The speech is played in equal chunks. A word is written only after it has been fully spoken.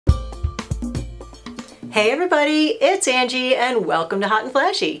Hey everybody, it's Angie and welcome to Hot and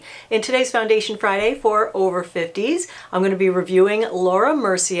Flashy. In today's Foundation Friday for over 50s, I'm going to be reviewing Laura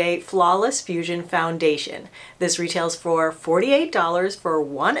Mercier Flawless Fusion Foundation. This retails for $48 for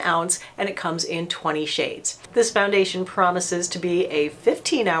 1 ounce and it comes in 20 shades. This foundation promises to be a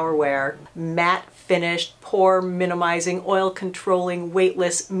 15-hour wear, matte finished, pore minimizing, oil controlling,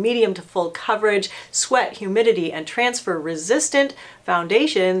 weightless, medium to full coverage, sweat, humidity, and transfer resistant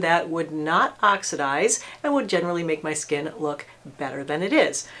foundation that would not oxidize and would generally make my skin look better than it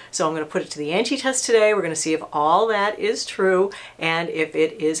is. So I'm going to put it to the Angie test today. We're going to see if all that is true and if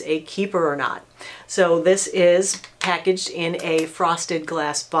it is a keeper or not. So this is packaged in a frosted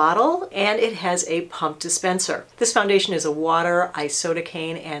glass bottle and it has a pump dispenser. This foundation is a water,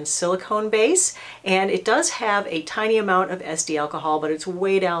 isodicane, and silicone base, and it does have a tiny amount of SD alcohol, but it's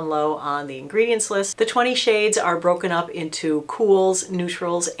way down low on the ingredients list. The 20 shades are broken up into cools,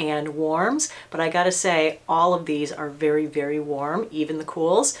 neutrals, and warms, but I gotta say all of these are very, very warm, even the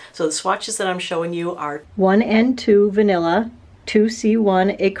cools. So the swatches that I'm showing you are 1N2 Vanilla,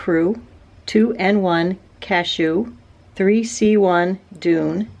 2C1 Ecru, 2N1 Cashew, 3C1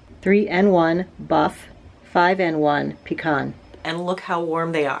 Dune, 3N1 Buff, 5N1 Pecan. And look how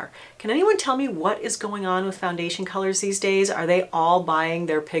warm they are. Can anyone tell me what is going on with foundation colors these days? Are they all buying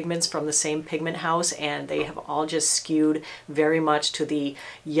their pigments from the same pigment house and they have all just skewed very much to the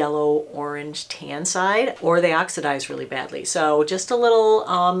yellow, orange, tan side? Or they oxidize really badly? So just a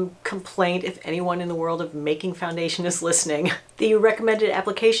little complaint if anyone in the world of making foundation is listening. The recommended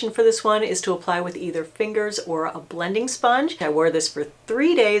application for this one is to apply with either fingers or a blending sponge. I wore this for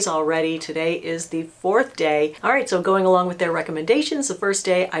 3 days already. Today is the 4th day. All right, so going along with their recommendations, the first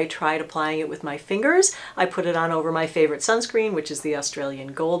day I tried applying it with my fingers. I put it on over my favorite sunscreen, which is the Australian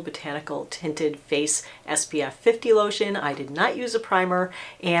Gold Botanical Tinted Face SPF 50 lotion. I did not use a primer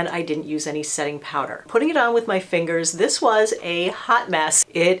and I didn't use any setting powder. Putting it on with my fingers, this was a hot mess.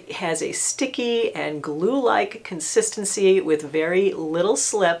 It has a sticky and glue-like consistency with very little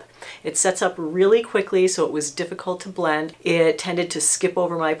slip. It sets up really quickly, so it was difficult to blend. It tended to skip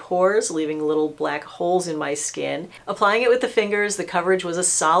over my pores, leaving little black holes in my skin. Applying it with the fingers, the coverage was a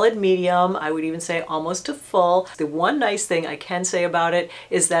solid medium. I would even say almost to full. The one nice thing I can say about it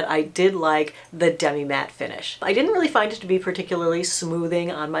is that I did like the demi-matte finish. I didn't really find it to be particularly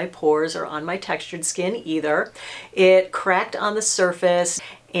smoothing on my pores or on my textured skin either. It cracked on the surface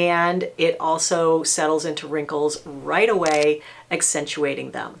and it also settles into wrinkles right away,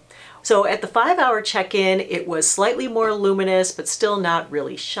 accentuating them. So at the 5-hour check-in, it was slightly more luminous, but still not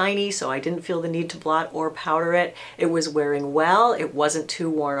really shiny, so I didn't feel the need to blot or powder it. It was wearing well. It wasn't too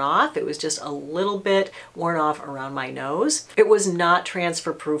worn off. It was just a little bit worn off around my nose. It was not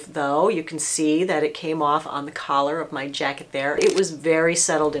transfer-proof though. You can see that it came off on the collar of my jacket there. It was very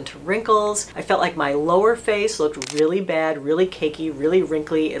settled into wrinkles. I felt like my lower face looked really bad, really cakey, really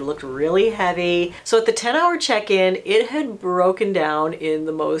wrinkly. It looked really heavy. So at the 10-hour check-in, it had broken down in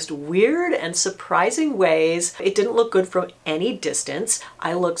the most weird and surprising ways. It didn't look good from any distance.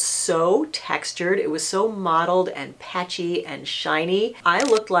 I looked so textured. It was so mottled and patchy and shiny. I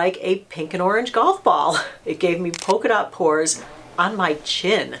looked like a pink and orange golf ball. It gave me polka dot pores on my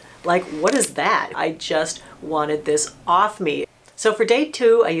chin. Like, what is that? I just wanted this off me. So for day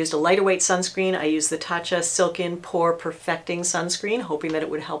 2, I used a lighter weight sunscreen. I used the Tatcha Silken Pore Perfecting Sunscreen, hoping that it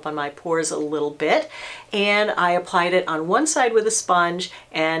would help on my pores a little bit. And I applied it on one side with a sponge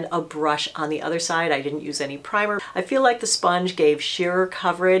and a brush on the other side. I didn't use any primer. I feel like the sponge gave sheerer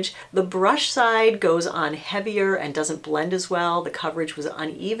coverage. The brush side goes on heavier and doesn't blend as well. The coverage was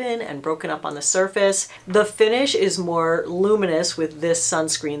uneven and broken up on the surface. The finish is more luminous with this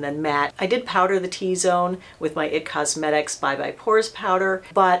sunscreen than matte. I did powder the T-zone with my IT Cosmetics Bye Bye Pores powder,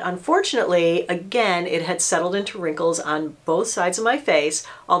 but unfortunately, again, it had settled into wrinkles on both sides of my face,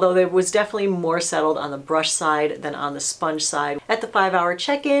 although there was definitely more settled on the brush side than on the sponge side. At the 5-hour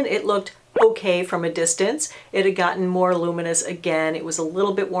check-in, it looked okay from a distance. It had gotten more luminous again. It was a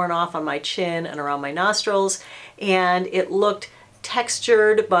little bit worn off on my chin and around my nostrils, and it looked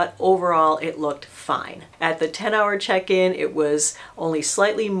textured, but overall it looked fine. At the 10-hour check-in, it was only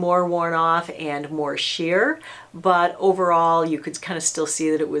slightly more worn off and more sheer, but overall you could kind of still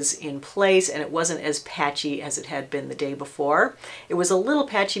see that it was in place and it wasn't as patchy as it had been the day before. It was a little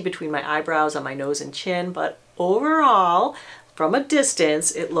patchy between my eyebrows, on my nose and chin, but overall, from a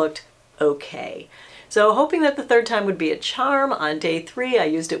distance, it looked okay. So hoping that the 3rd time would be a charm, on day 3 I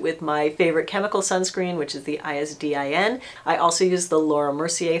used it with my favorite chemical sunscreen, which is the ISDIN. I also used the Laura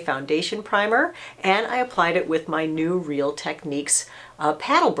Mercier Foundation Primer, and I applied it with my new Real Techniques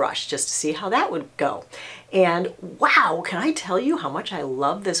paddle brush just to see how that would go. And wow, can I tell you how much I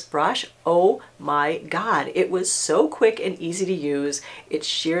love this brush? Oh my God, it was so quick and easy to use. It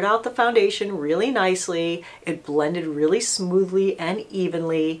sheared out the foundation really nicely. It blended really smoothly and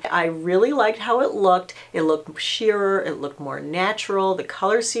evenly. I really liked how it looked. It looked sheerer, it looked more natural. The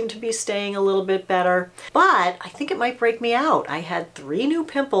colors seemed to be staying a little bit better, but I think it might break me out. I had 3 new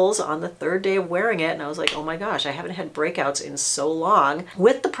pimples on the 3rd day of wearing it, and I was like, oh my gosh, I haven't had breakouts in so long.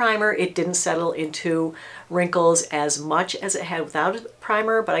 With the primer, it didn't settle into wrinkles as much as it had without a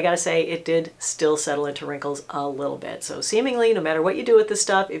primer, but I gotta say it did still settle into wrinkles a little bit. So seemingly, no matter what you do with this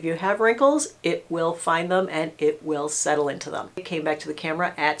stuff, if you have wrinkles, it will find them and it will settle into them. It came back to the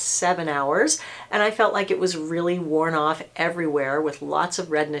camera at 7 hours, and I felt like it was really worn off everywhere with lots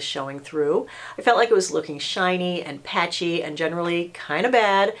of redness showing through. I felt like it was looking shiny and patchy and generally kind of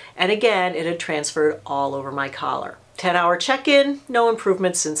bad, and again, it had transferred all over my collar. 10-hour check-in, no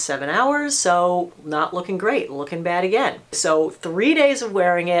improvements since 7 hours, so not looking great, looking bad again. So 3 days of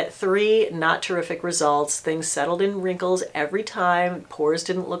wearing it, 3 not terrific results. Things settled in wrinkles every time. Pores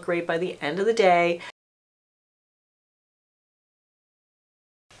didn't look great by the end of the day.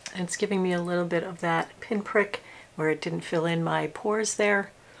 And it's giving me a little bit of that pinprick where it didn't fill in my pores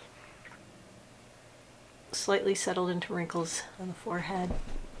there. Slightly settled into wrinkles on the forehead.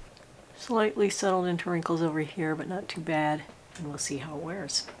 Slightly settled into wrinkles over here, but not too bad, and we'll see how it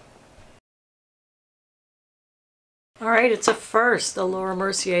wears. All right, it's a first. The Laura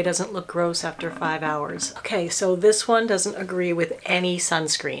Mercier doesn't look gross after 5 hours. Okay, so this one doesn't agree with any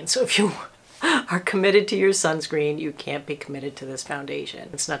sunscreen. So if you are committed to your sunscreen, you can't be committed to this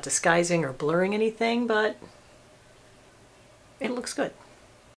foundation. It's not disguising or blurring anything, but it looks good.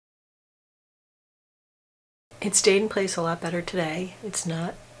 It stayed in place a lot better today. It's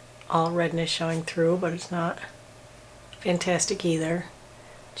not all redness showing through, but it's not fantastic either.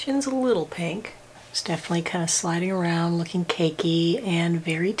 Chin's a little pink. It's definitely kind of sliding around, looking cakey and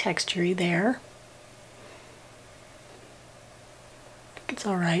very textury there. I think it's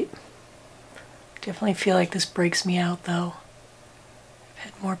all right. Definitely feel like this breaks me out though. I've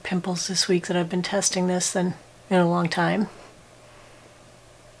had more pimples this week that I've been testing this than in a long time.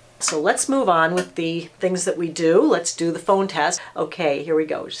 So let's move on with the things that we do. Let's do the phone test. Okay, here we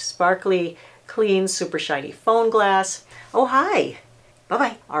go. Sparkly, clean, super shiny phone glass. Oh, hi.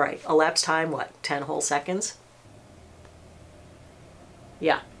 Bye-bye. All right, elapsed time, what, 10 whole seconds?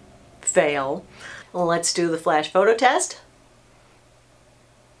 Yeah, fail. Well, let's do the flash photo test.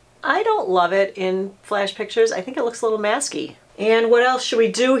 I don't love it in flash pictures. I think it looks a little masky. And what else should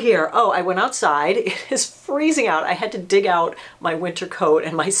we do here? Oh, I went outside. It is freezing out. I had to dig out my winter coat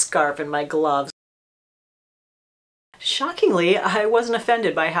and my scarf and my gloves. Shockingly, I wasn't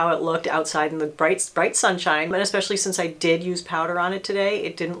offended by how it looked outside in the bright sunshine, and especially since I did use powder on it today,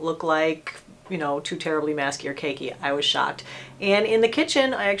 it didn't look like, you know, too terribly masky or cakey. I was shocked. And in the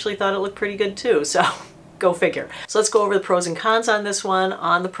kitchen, I actually thought it looked pretty good too, so go figure. So let's go over the pros and cons on this one.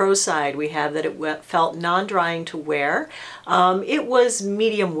 On the pro side, we have that it felt non-drying to wear. It was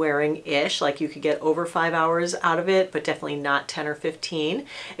medium wearing-ish, like you could get over 5 hours out of it, but definitely not 10 or 15.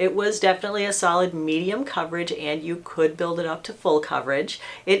 It was definitely a solid medium coverage, and you could build it up to full coverage.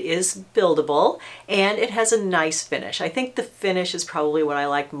 It is buildable, and it has a nice finish. I think the finish is probably what I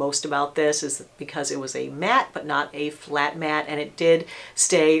liked most about this, is because it was a matte, but not a flat matte, and it did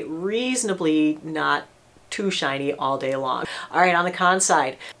stay reasonably not too shiny all day long. All right, on the con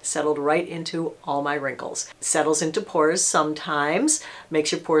side, settled right into all my wrinkles. Settles into pores sometimes,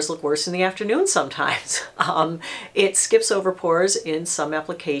 makes your pores look worse in the afternoon sometimes. It skips over pores in some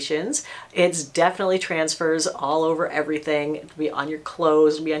applications. It's definitely transfers all over everything. It'll be on your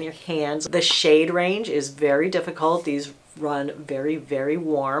clothes, it'll be on your hands. The shade range is very difficult. These run very, very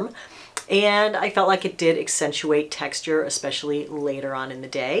warm. And I felt like it did accentuate texture, especially later on in the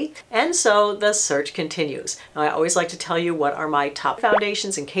day. And so the search continues. Now, I always like to tell you what are my top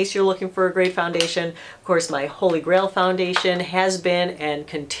foundations in case you're looking for a great foundation. Of course, my Holy Grail foundation has been and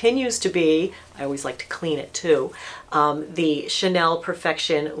continues to be, I always like to clean it too, the Chanel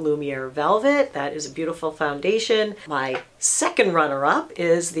Perfection Lumiere Velvet. That is a beautiful foundation. My second runner-up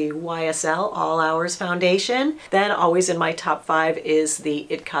is the YSL All Hours foundation. Then always in my top 5 is the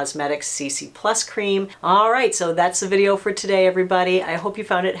IT Cosmetics CC Plus cream. All right, so that's the video for today, everybody. I hope you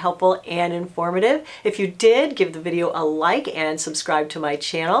found it helpful and informative. If you did, give the video a like and subscribe to my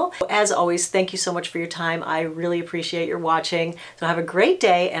channel. As always, thank you so much for your time. I really appreciate your watching. So have a great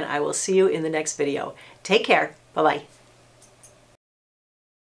day, and I will see you in the next video. Take care. Bye-bye.